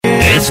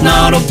It's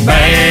not a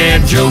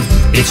bad joke,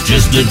 it's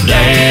just a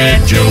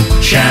dad joke.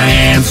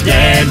 Cheyenne's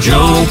dad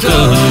joke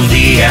of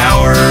the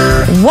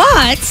hour.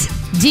 What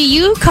do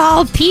you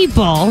call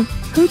people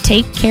who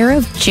take care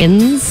of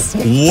chins?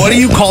 What do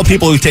you call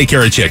people who take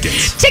care of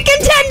chickens? Chicken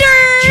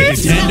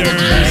tenders! Chicken tenders.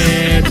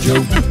 Dad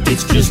joke,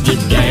 it's just a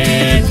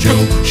dad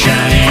joke.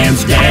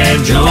 Cheyenne's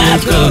dad joke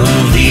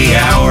of the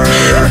hour.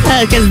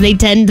 Because they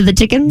tend to the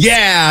chickens?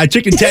 Yeah,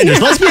 chicken tenders.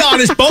 Let's be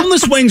honest,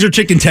 boneless wings are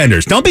chicken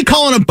tenders. Don't be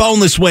calling them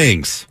boneless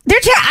wings. They're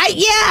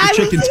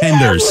chicken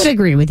tenders. I would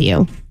agree with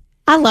you.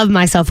 I love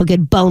myself a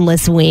good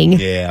boneless wing.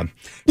 Yeah.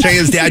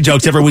 Cheyenne's dad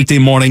jokes every weekday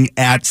morning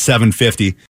at 7:50.